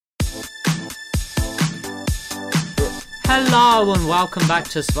Hello and welcome back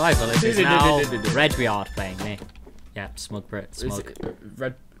to Survival. It is now Red Byard playing me. Yeah, Smug Brit, Smug.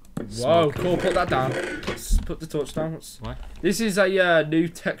 Red. Smug. Whoa, cool, put that down. Put the torch down. What? This is a new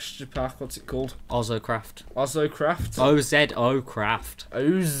texture pack. What's it called? Ozocraft. Ozocraft. O-Z-O Craft.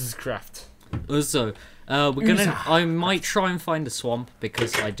 Ozocraft. Ozo. We're gonna. I might try and find a swamp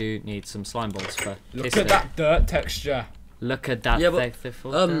because I do need some slime balls for. Look at that dirt texture. Look at that. Yeah, but,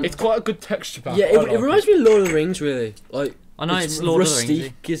 it's quite a good texture pack. Yeah, it reminds me of Lord of the Rings, really. Like, I know it's Lord of the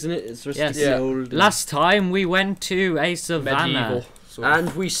Rings, isn't it? It's rustic. Yeah. Old. Last time we went to a savannah. Medieval.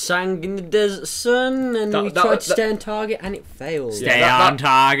 And we sang in the desert sun, and we tried to stay on target, and it failed. Stay on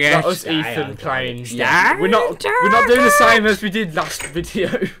target. That was Ethan playing. Yeah. We're not doing the same as we did last video.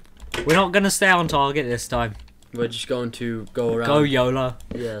 We're not gonna stay on target this time. We're just going to go around. Go YOLO.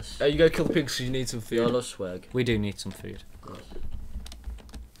 Yes. You go kill the pigs because you need some food. YOLO swag. We do need some food.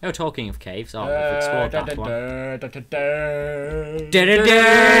 Oh, talking of caves, we've explored that one.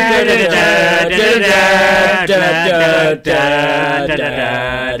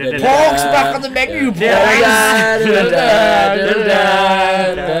 Pork's back on the menu, boys!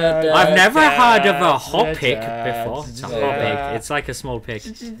 I've never heard of a hot pig before. It's a hot pig. It's like a small pig.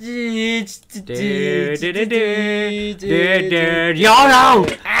 YOLO!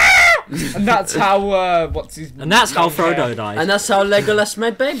 And that's how, what's his And that's how Frodo died. And that's how Legolas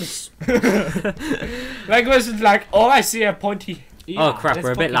made babies. Legolas is like, oh, I see a pointy. Oh crap,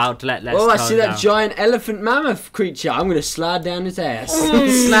 we're a bit loud. Let's oh, I see that down. giant elephant mammoth creature. I'm gonna slide down his ass.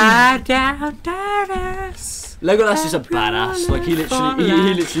 Slide down that ass. Legolas is a badass. Like he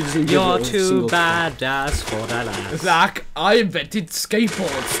literally doesn't give You're it a too single badass for that ass. Zach, I invented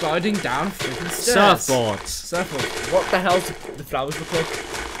skateboards sliding down freaking stairs. Surfboards. What the hell do the flowers look like?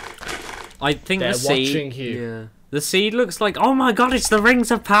 I think They're the seed. watching you. Yeah. The seed looks like. Oh my god! It's the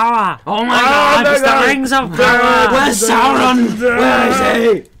rings of power. Oh my god! no, It's the rings of power. Where's Sauron? Where is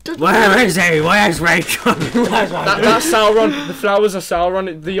he? Where is he? Where's Rachel? That's Sauron. The flowers are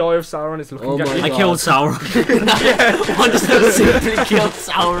Sauron. The eye of Sauron is looking at you. I killed Sauron. One does not simply kill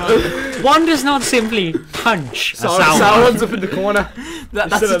Sauron. One does not simply punch Sauron. Sauron's up in the corner.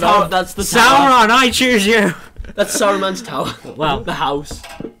 That's the tower. That's the tower. Sauron, I choose you. That's Saruman's tower. Well, the house.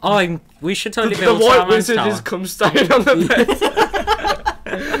 Oh, we should totally The build white Saruman's wizard tower. has come staying on the bed.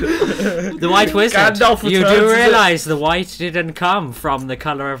 The white wizard. Gandalf You returns, do is it? realise the white didn't come from the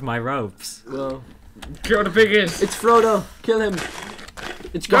colour of my robes. Well, Kill the piggies. it's Frodo. Kill him.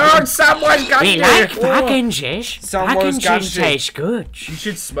 It's God, gone. Samwise Gamgee. We like packages. Samwise Packages Gamgee. taste good. You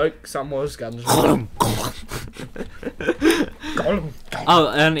should smoke Samwise Gamgee. Oh,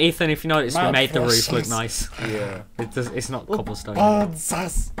 and Ethan, if you notice, we My made the roof precious. look nice. Yeah. It's not cobblestone. It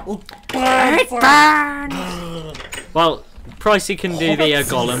Well, Pricey can do the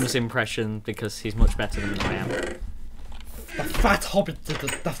Gollum's impression because he's much better than I am. The fat hobbit did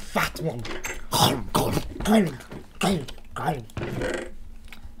it. The fat one.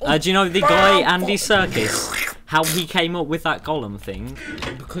 Do you know the guy Andy Serkis? How he came up with that Gollum thing?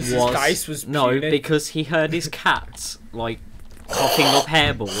 Because his dice was no, puny. because he heard his cats like coughing up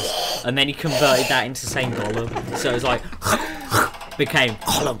hairballs, and then he converted that into saying Gollum. So it was like became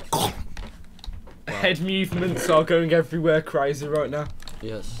Gollum. Head movements are going everywhere crazy right now.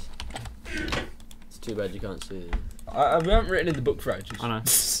 Yes. It's too bad you can't see it. We haven't written in the book for ages. I know.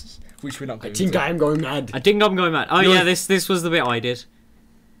 Which we're not I going think to. I am going mad. I think I'm going mad. Oh No. yeah, this was the bit I did.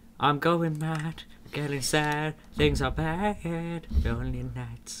 I'm going mad, getting sad, things are bad, lonely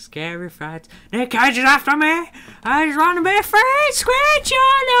nights, scary frights, Nick Cage is after me, I just wanna be free, scratch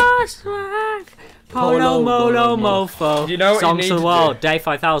your swag, polo molo mofo, You know what you songs need of the to world, day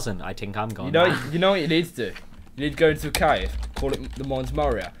 5000, I think I'm going mad. You know what you need to do? You need to go into a cave, call it the Mines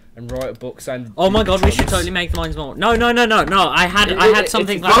Moria, and write a book saying. Oh my god, we should totally make the mines more. No, I had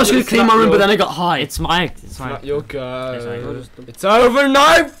something like I was gonna clean my room, but then I got high. It's my Not your go. It's It's over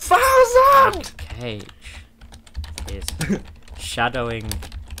 9,000! Cage is shadowing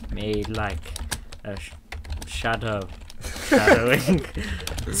me like a shadowing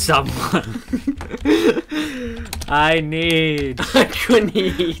someone. I need a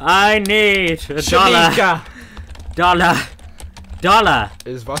dollar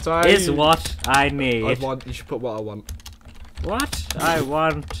Is what I is what I need. I want. You should put what I want. What I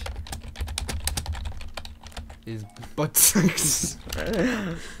want Is butt sex.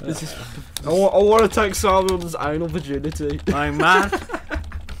 This is. I want to take Sauron's anal virginity. I'm mad.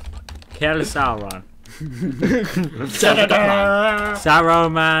 Kill Sauron.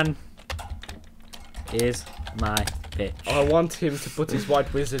 Saruman is my bitch. I want him to put his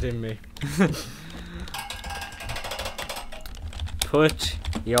white wizard in me. Put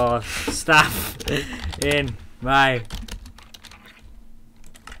your stuff in my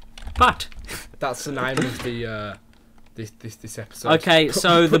But That's the name of the this episode. okay,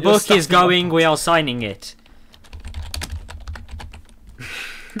 so the book is going. We are signing it.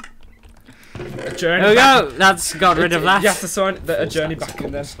 A journey. There we back. go. That's got rid of that. You have to sign a journey back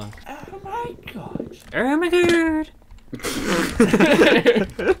in there. Oh my god. Oh my god.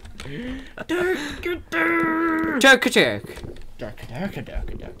 Jerk.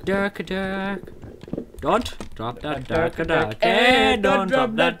 Don't drop that dark. Hey, don't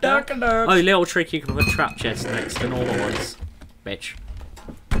drop that dark. Oh, little trick, you can put trap chest next to normal ones. Bitch.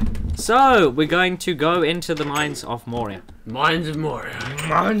 So, we're going to go into the Mines of Moria. Mines of Moria.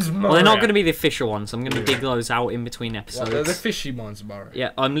 Mines of Moria. Well, they're not going to be the official ones. I'm going to dig those out in between episodes. They're the fishy Mines of Moria.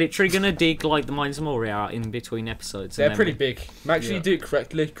 Yeah, I'm literally going to dig like the Mines of Moria out in between episodes. They're pretty big. Make sure you do it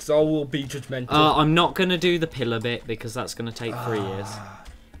correctly, because I will be judgmental. I'm not going to do the pillar bit, because that's going to take 3 years.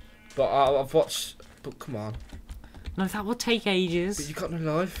 But I've watched... But come on. No, that will take ages. But you got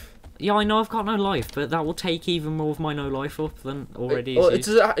no life. Yeah, I know I've got no life, but that will take even more of my no life up than already is.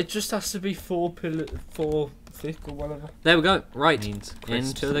 It just has to be 4 thick or whatever. There we go. Right.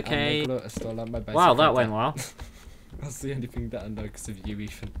 Into the cave. Wow, that went well. That's the only thing that I know because of you,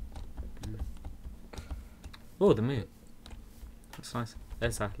 Ethan. Oh, the moon. That's nice.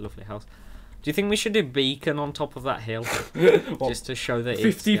 There's that lovely house. Do you think we should do beacon on top of that hill? Just to show that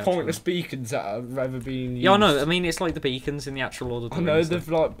 50 pointless beacons that have ever been used. Yeah, I know. I mean, it's like the beacons in the actual Lord of the Rings. I know,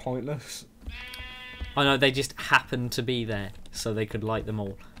 they're like pointless. I know, they just happen to be there, so they could light them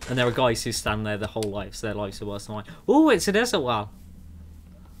all. And there are guys who stand there their whole lives. Their lives are worse than mine. Oh, it's a desert well.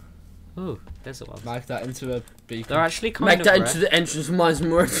 Oh, desert wells. Make that into a beacon. They're actually kind of Make that rare. into the entrance of Mines of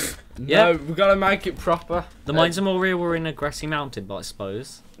Moria. Yeah. No, we've got to make it proper. The Mines of Moria were in a grassy mountain, but I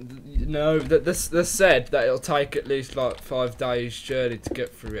suppose. No, they said that it'll take at least like 5 days journey to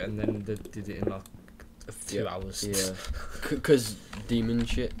get through it, and then they did it in like a few hours. Yeah. Because demon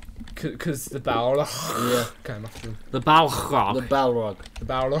shit. Because the Balrog came after them. The Balrog. The Balrog. The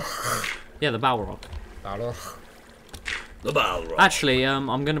Balrog. Yeah, the Balrog. Balrog. The Balrog. Actually,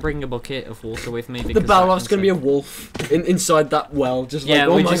 I'm gonna bring a bucket of water with me. The Because Balrog's gonna be a wolf inside that well, just Yeah, like,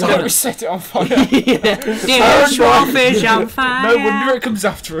 oh we my just god. gotta set it on fire. Dear swordfish on fire. No wonder it comes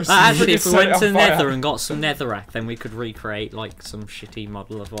after us. Actually, if we Set went it to on fire. Nether and got some netherrack, then we could recreate like some shitty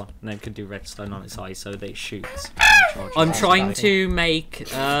model of one, and then could do redstone on its eye so that it shoots. I'm trying to make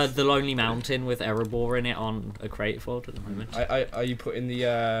the Lonely Mountain with Erebor in it on a creative world at the moment. Are you putting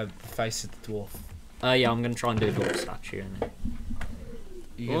the face of the dwarf? Yeah, I'm gonna try and do a dwarf statue in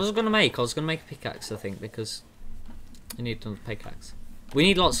it. What was I gonna make? I was gonna make a pickaxe, I think, because I need another pickaxe. We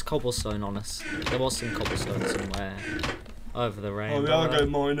need lots of cobblestone on us. There was some cobblestone somewhere over the rainbow. Oh, we are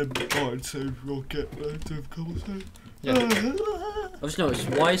going mine, so we'll get loads of cobblestone. Yeah. I just noticed,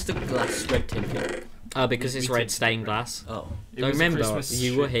 why is the glass red tinted? Because it's red stained glass. Oh. Don't remember,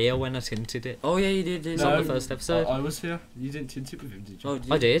 you were here when I tinted it. Oh yeah, you did. It's on the first episode. I was here. You didn't tint it with him, did you? Oh,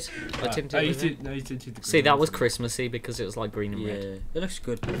 I did. I tinted it. you with him. did. No, you tinted the See, green that one. was Christmassy because it was like green and Yeah, red. it looks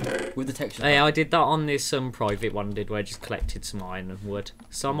good with the texture. Hey, I did that on this private one I did where I just collected some iron and wood.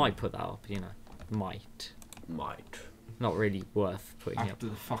 So I might put that up, you know. Might. Not really worth putting up. After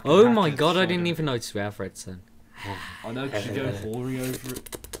the fucking Oh my hackers god, I tried didn't it. even notice we have redstone. I know, because you go hoary over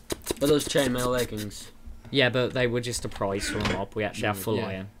it. Are those chainmail leggings? Yeah, but they were just a prize from a mob. We actually have full Yeah.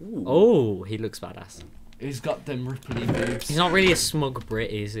 iron. Ooh. Oh, he looks badass. He's got them ripply boobs. He's not really a smug Brit,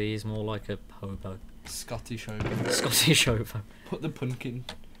 is he? He's more like a hobo. Scottish over. Scottish hobo. Put the pumpkin.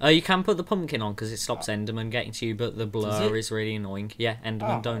 You can put the pumpkin on because it stops Enderman getting to you, but the blur is really annoying. Yeah,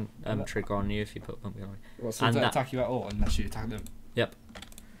 Enderman don't trigger on you if you put pumpkin on. What, so And they don't that- attack you at all unless you attack them? Yep. Is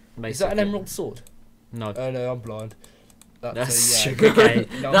that an Basically. emerald sword? No. Oh no, I'm blind. That's a, sugarcane.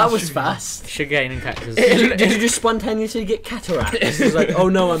 No, That I'm was sugar- fast. Sugarcane and cactus. Did you just spontaneously get cataracts? It's like, oh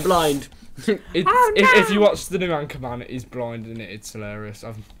no, I'm blind. If you watch the new Anchorman, it is blind and it's hilarious.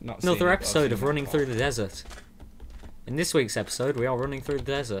 I've not seen Another it, but I've episode seen of that Running part. Through the Desert. In this week's episode, we are running through the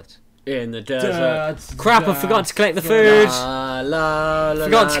desert. In the desert. Crap, I forgot to collect the food! La, la, la,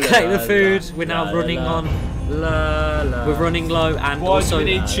 Forgot la, to collect the la, food. la, We're now la, running la, on. La, la, We're running low and Why also do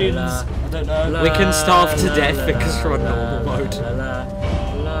we need chins? la, I don't know. we can starve to la, death la, because we're on la, normal la, mode. la,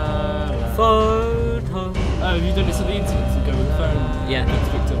 la, la. Phone home. Oh, have you done this on the internet? You go with the phone. Yeah. Gets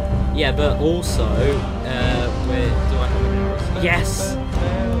picked up. Yeah, but also, where do I have an arrow? Yes!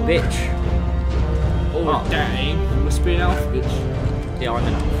 Bitch. Oh, dang. You must be an elf, bitch. Yeah, I'm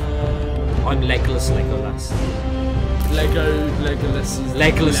an elf. I'm Legolas Legolas. Legolas is...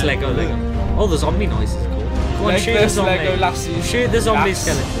 Legolas Lego Lego. Oh, the zombie noise is cool. Come on, shoot the Legolas zombie. Lego lassies. Shoot the zombie Lass.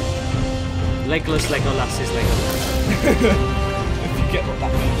 skeleton. Legolas Legolas is Legolas. If you get what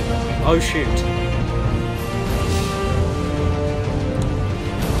that means. Oh shoot.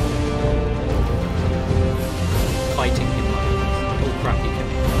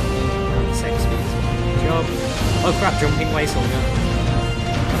 Oh crap, jumping way somewhere. I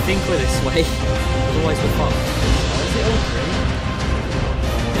think we're this way. Otherwise we're fucked. Is it all green?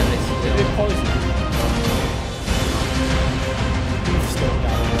 Yeah, this Is it poison?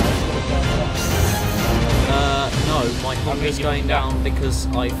 No, my hunger's going down because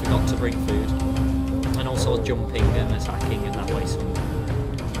I forgot to bring food. And also jumping and attacking in that way somewhere.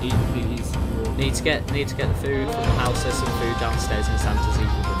 Need to get the food from the house. There's some food downstairs in Santa's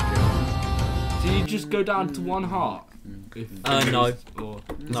evil dungeon. Do you just go down to 1 heart? No. Or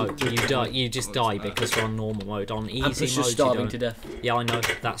No, you die. You just die because we're on normal mode. On easy mode, Just you starving don't. to death. Yeah, I know.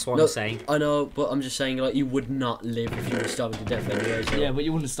 That's what No, I'm saying. I know, but I'm just saying, like, you would not live if you were starving to death anyway. So. yeah, but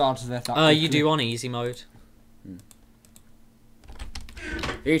you wouldn't start to death. You do on easy mode.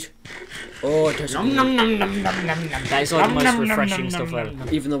 Eat. Oh, it tastes good. That is like the most refreshing stuff ever.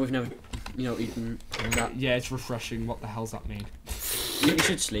 Even though we've never, eaten that. Yeah, it's refreshing. What the hell's that mean? You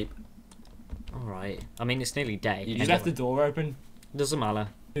should sleep. Alright. I mean, it's nearly day. You left the door open. Doesn't matter.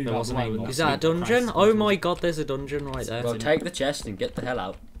 There That's wasn't why any we're more. not Is that a sleeping. dungeon? Christ. Oh my god, there's a dungeon right there. Well, take the chest and get the hell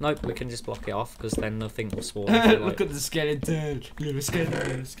out. Nope, we can just block it off because then nothing will spawn. Look at the skeleton. Little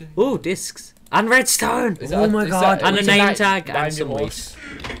skeleton. Oh, discs. And redstone! Is Oh my God. And a it's name tag name and some your wheat. horse.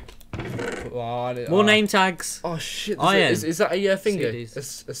 More name tags. Oh shit! Iron. Is that a finger?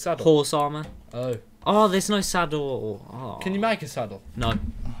 CDs. A saddle? Horse armor. Oh. Oh, there's no saddle. Oh. Can you make a saddle? No.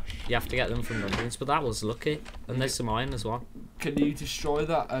 You have to get them from dungeons, but that was lucky. And there's some iron as well. Can you destroy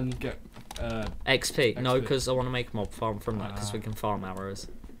that and get XP. No, XP. because I want to make a mob farm from that because we can farm arrows.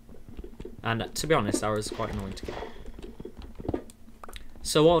 And to be honest, arrows are quite annoying to get.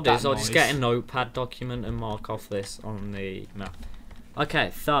 So what I'll do is I'll just get a notepad document and mark off this on the map.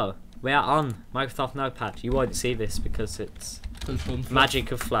 Okay, so we are on Microsoft Notepad. You won't see this because it's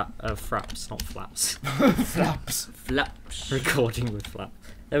magic of fraps, not flaps. flaps? Flaps. Recording with flap.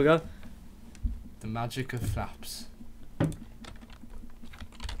 There we go. The magic of flaps.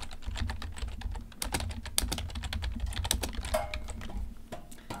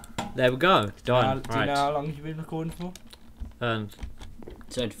 There we go. Done. Do you know how long you've been recording for? And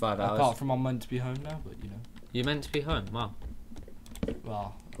 75 hours. Apart from I'm meant to be home now, but you're meant to be home. Wow.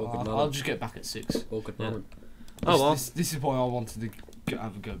 Well, Awkward I'll moment. just get back at 6. Awkward Yeah. moment. Oh well. This is why I wanted to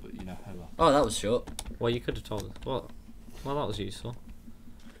have a go, but oh well. Oh, that was short. Well, you could have told us. Well, that was useful.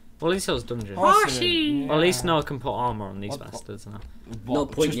 Well, at least it was dungeon. Oh, Well, at least now I can put armor on these bastards now. No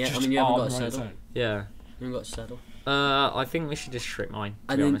point yet, I mean, you haven't got a armour on its saddle. own? Yeah. You haven't got a saddle. I think we should just strip mine. To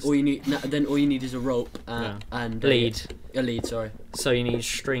And be then honest. all you need is a rope and Lead. A lead, sorry. So you need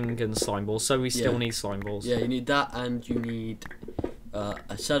string and slime balls. So we still Yeah. need slime balls. Yeah, you need that, and you need a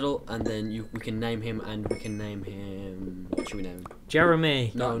saddle, and then we can name him, and we can name him. What should we name him?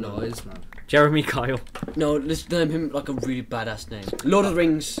 Jeremy. No, That no, noise, man. Jeremy Kyle. no. Let's name him like a really badass name. Lord of the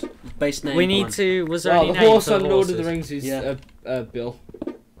Rings base name. We need on. to. Was there Well, any the name horse for on the Lord of the horses? Rings is Yeah. Bill.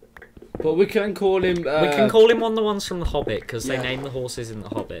 But we can call him. We can call him one of the ones from The Hobbit because Yeah. they name the horses in The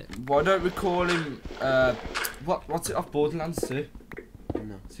Hobbit. Why don't we call him? What's it off Borderlands 2?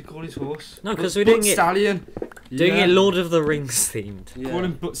 No. What's he call his horse? No, 'cause we're Butt doing it- Stallion. Doing Yeah. it Lord of the Rings themed. Yeah. Call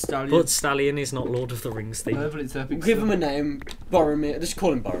him Butt Stallion. But Stallion is not Lord of the Rings No, themed. but it's epic. Give him a name. Boromir. Just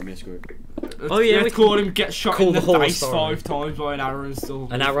call him Boromir. Screw it. Oh, yeah, we Let's call him get shot call in the the horse face Boromir. 5 times by an arrow and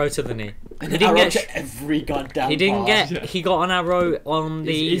stuff. An arrow to the knee. He He didn't get. every goddamn. He didn't part. get. He got an arrow on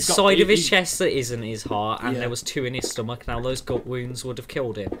the He's got- side of his he- chest that isn't his heart, and Yeah. there was 2 in his stomach. Now those gut wounds would have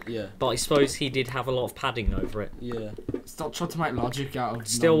killed him, Yeah. but I suppose he did have a lot of padding over it. Yeah. Stop trying to make logic out of.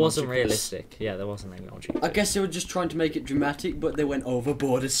 Still wasn't non-logic. realistic. Yeah, there wasn't any logic. I guess they were just trying to make it dramatic, but they went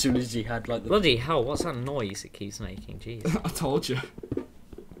overboard as soon as he had like the. Bloody hell! What's that noise it keeps making? Jeez. I told you.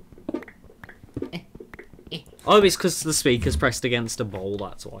 Oh, it's because the speaker's pressed against a bowl.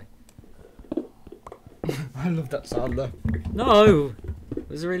 That's why. I love that sound though. No, it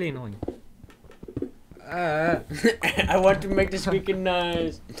was really annoying. I want to make the speaker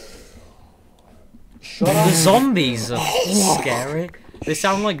noise. Shut The zombies are scary. They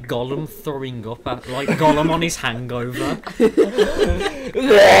sound like Gollum throwing up at, like Gollum on his hangover.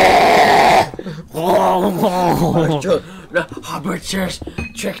 The hobbiters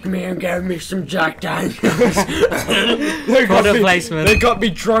tricked me and gave me some Jack Daniels. Product placement. They got me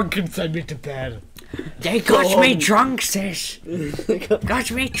drunk and sent me to bed. They got me drunk, sis.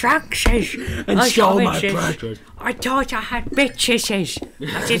 Got me drunk, sis. And I show thought my it, sis. brother. I thought I had bitches, sis.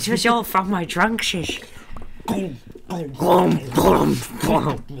 But it was all from my drunk, sis. Imagine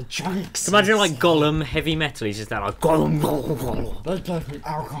like Gollum, heavy metal, he's just there like Gollum. They gave me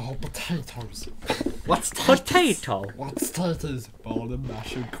alcohol potatoes. What's that? Potato. What's potatoes? Boil and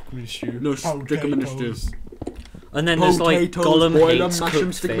mash and cook them in stew. No, stick 'em in the stew. And then there's like Potatoes, Gollum boil 'em, hates mash 'em,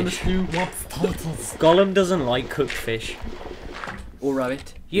 cooked stick 'em in a fish. stew. Gollum doesn't like cooked fish. Or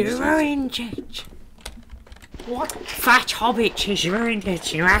rabbit. You ruined it. What? Fat hobbit has ruined it.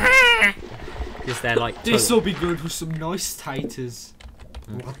 Because they're like This will be good with some nice taters.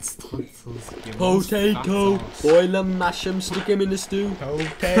 What's taters? Potato, boil 'em, mash 'em, stick 'em in a stew.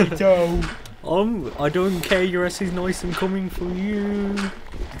 Potato. I don't care. Your ass is nice and coming for you.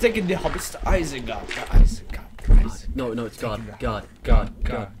 Taking the hobbits to Isengard. Isengard. No, it's God. God.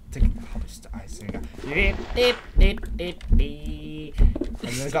 Taking the hobbits to Isengard.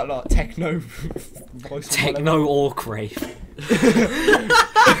 And they got like techno voice. Techno orc rave.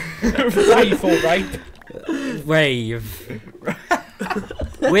 Rave or rape. Rave.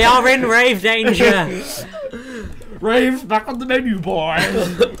 We are in rave danger. Rave's back on the menu,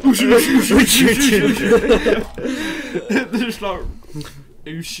 boys. There's like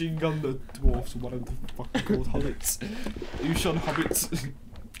ooshing on the dwarfs or whatever the fuck they're called, hobbits. Oosh on hobbits.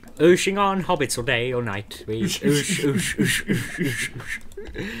 Ooshing on hobbits all day or night. We oosh.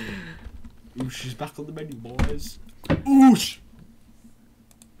 Oosh is back on the menu, boys. Oosh.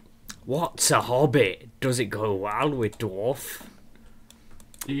 What's a hobbit? Does it go well with dwarf?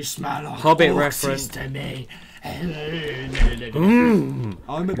 You smell like Hobbit orcs reference to me. Mmm.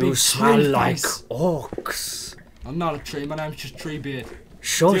 I'm a You big smell tree like face. orcs. I'm not a tree, my name's just Treebeard. Deal with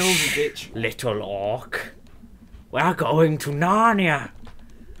Shush, it, bitch. little orc. We're going to Narnia.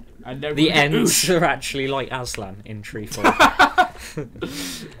 And then The we'll ends oosh. are actually like Aslan in Treefolk.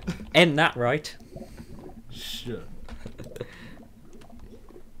 End that right. Sure.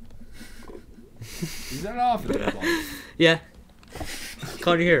 Is that laughing? Yeah.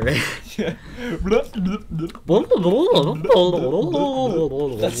 Can't hear it. Yeah.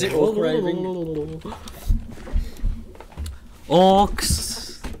 That's it, orc raving.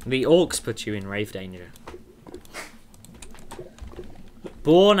 Orcs. The orcs put you in rave danger.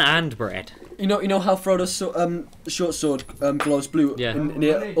 Born and bred. You know how Frodo's short sword glows blue Yeah.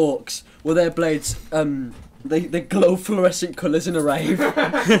 near orcs? Well, their blades they glow fluorescent colours in a rave,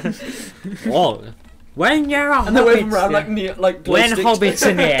 Oh. When you're a and they wave them hobbit, around like near glow when sticks. hobbits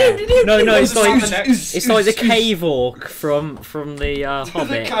in here. No, it's like It's it's like the cave orc from the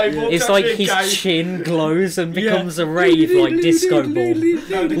Hobbit. cave orc's It's like actually his gay. chin glows and becomes a rave like disco ball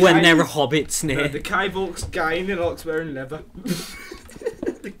No, the when cave- there are hobbits No, near. the cave orc's gay and he likes wearing leather.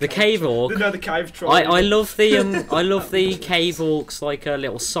 The cave orc. No, the cave troll. I love the cave orc's like a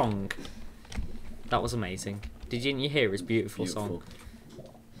little song. That was amazing. Didn't you hear his beautiful song?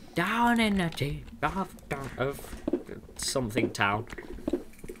 Down in the deep of something town.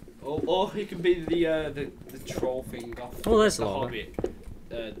 Or he can be the troll thing off Oh, there's the a lot of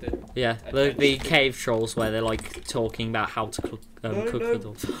Hobbit. Yeah, the cave trolls where they're like talking about how to cook No, cook no. the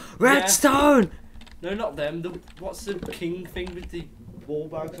dogs. Redstone. No, not them. What's the king thing with the ball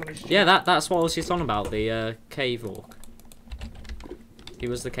bags on his chin? Yeah, that's what I was just on about. The cave orc. He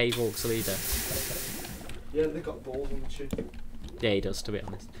was the cave orc's leader. Yeah, they got balls on the chin. Yeah, he does. To be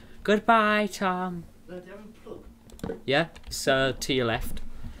honest. Goodbye, Tom. No, they haven't plugged. Yeah, it's to your left.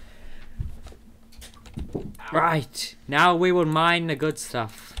 Right, now we will mine the good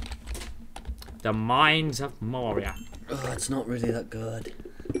stuff. The mines of Moria. Oh, it's not really that good.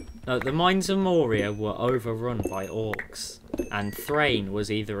 No, the mines of Moria were overrun by orcs, and Thrain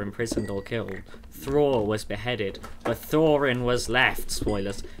was either imprisoned or killed. Thror was beheaded, but Thorin was left.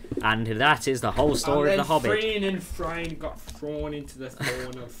 Spoilers. And that is the whole story of the Hobbit. Freen and Thrain got thrown into the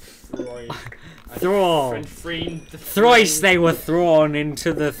thorn of Throin. Thror. And Freen, Thrice they were thrown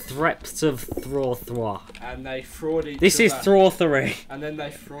into the threps of Thror. And they fraud each This other. is Thorthery. And then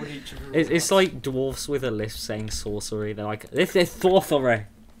they fraud each other. It's like dwarfs with a lisp saying sorcery. They're like, this is Thorthery.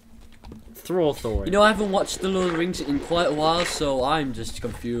 Throrthery. You know, I haven't watched The Lord of the Rings in quite a while, so I'm just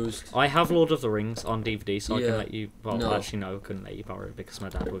confused. I have Lord of the Rings on DVD, so I Yeah. can let you. Well, No. actually, no, I couldn't let you borrow it because my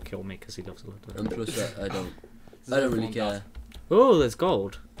dad would kill me because he loves Lord of the And Rings. plus, I don't really care. Oh, there's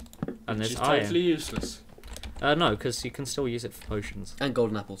gold. And Which there's is iron. totally useless. No, because you can still use it for potions. And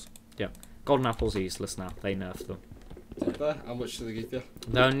golden apples. Golden apples are useless now. They nerfed them. How much do they give you?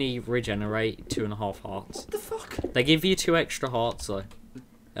 They only regenerate 2.5 hearts. What the fuck? They give you 2 extra hearts though,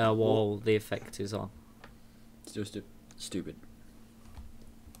 while the effect is on. It's just stupid.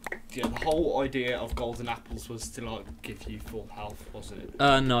 Yeah, the whole idea of golden apples was to like give you full health, wasn't it?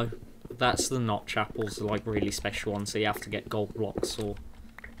 No, that's the notch apples, the like really special ones. So you have to get gold blocks or.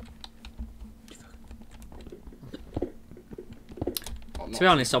 To be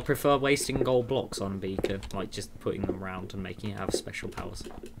honest, I prefer wasting gold blocks on a beaker, like just putting them around and making it have special powers.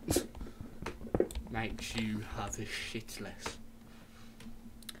 Makes you have a shit less.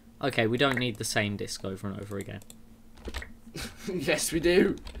 Okay, we don't need the same disc over and over again. Yes, we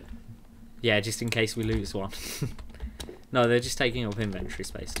do. Yeah, just in case we lose one. No, they're just taking up inventory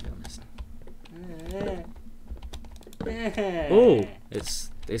space, to be honest. Oh,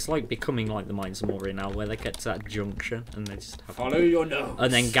 it's like becoming like the Mines of Moria now, where they get to that junction and they just have Follow your nose.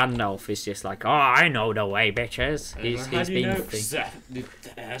 And then Gandalf is just like, oh, I know the way, bitches. He's been the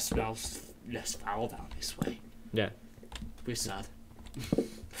air smells less foul down this way. Yeah. We're sad.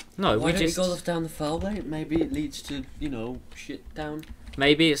 No, Why we don't just you go down the foul way? Maybe it leads to, you know, shit down.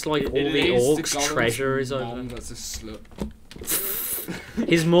 maybe it's like all the orcs' treasure is over. That's a slut.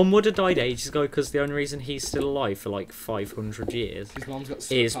 His mum would have died ages ago because the only reason he's still alive for like 500 years His mum's got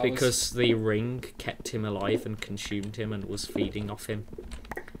is superpowers. because the ring kept him alive and consumed him and was feeding off him.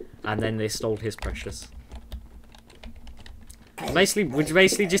 And then they stole his precious. Basically, we're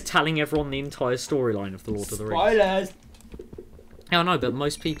basically just telling everyone the entire storyline of The Lord of the Rings. Spoilers! I know, but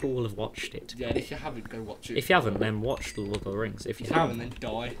most people will have watched it. Yeah, and if you haven't, go watch it. If you haven't, then watch The Lord of the Rings. If you haven't, then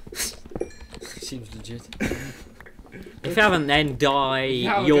die. Seems legit. if you haven't, then dye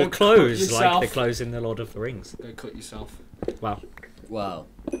haven't, your go cut clothes like yourself. the clothes in The Lord of the Rings. Go cut yourself. Wow. Wow.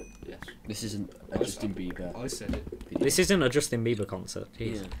 Yes. This isn't a Justin Bieber I said it. video. This isn't a Justin Bieber concert.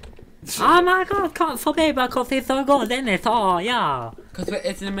 Jeez. Yeah. Oh my god, can't forget because it's so good, isn't it? Oh, yeah. Because we're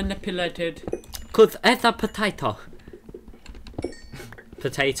easily manipulated. Because it's a potato.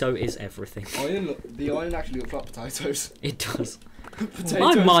 Potato is everything. The iron actually looks like potatoes. It does. Potatoes.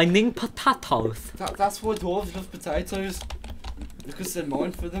 I'm mining potatoes. That's why dwarves love potatoes. Because they're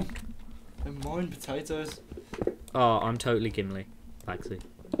mined for them. They're mined potatoes. Oh, I'm totally Gimli. Bagsy.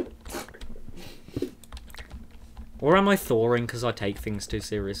 Or am I Thorin because I take things too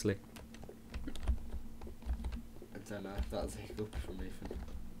seriously? I don't know. That's a hiccup from Ethan.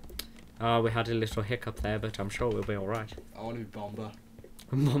 Oh, we had a little hiccup there, but I'm sure we'll be alright. I want to be Bomber.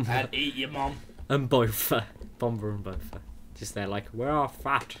 Bomber And eat your mum. and Bofa. Bomber and Bofa. Just there like, we're all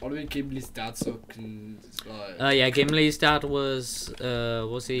fat. I want to be Gimli's dad so I can, like, Yeah, Gimli's dad was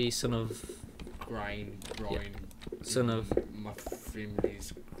he son of... grind. Son of... My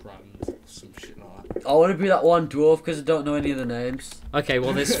family's grand. Some shit like that. I want to be that one dwarf because I don't know any of the names. Okay,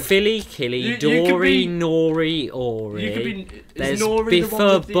 well there's Philly, Killy, You could Dory, be- Nori, Ori. You could be. There's Is Nori the one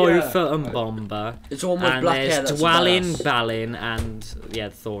Biffa, with the, Bofa, and Bomber. It's the one with And black hair. there's That's a Dwalin, badass. Balin, and yeah,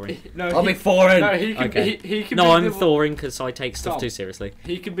 Thorin. No, I'll be foreign. No, he can. Okay. He can No, be I'm the Thorin because I take stuff Tom. too seriously.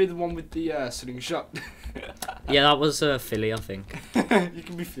 He can be the one with the slingshot. Yeah, that was Philly, I think, You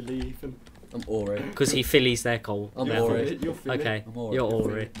can be Philly, Ethan. I'm Ori. because he Phillies their coal. I'm therefore- Ori. You're Philly. Okay, I'm Ori. you're I'm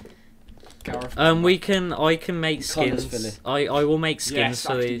Ori. Gareth. I can make Connor's skins. Philly. I will make skins Yes,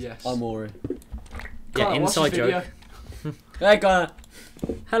 for actually, these. yes. I'm Ori. Yeah, Connor, watch inside this video. joke. Hey, Connor.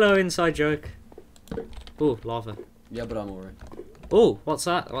 Hello, inside joke. Oh, lava. Yeah, but I'm Ori. Oh, what's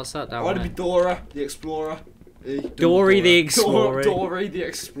that? What's that I down want to there? be Dora, the explorer. Dory the Explorer. Dory the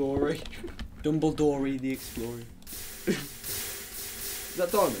explorer. Dumbledore the Explorer. Is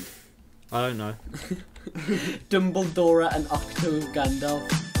that Diamond? I don't know. Dumbledore and Octo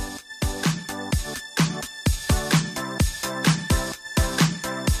Gandalf.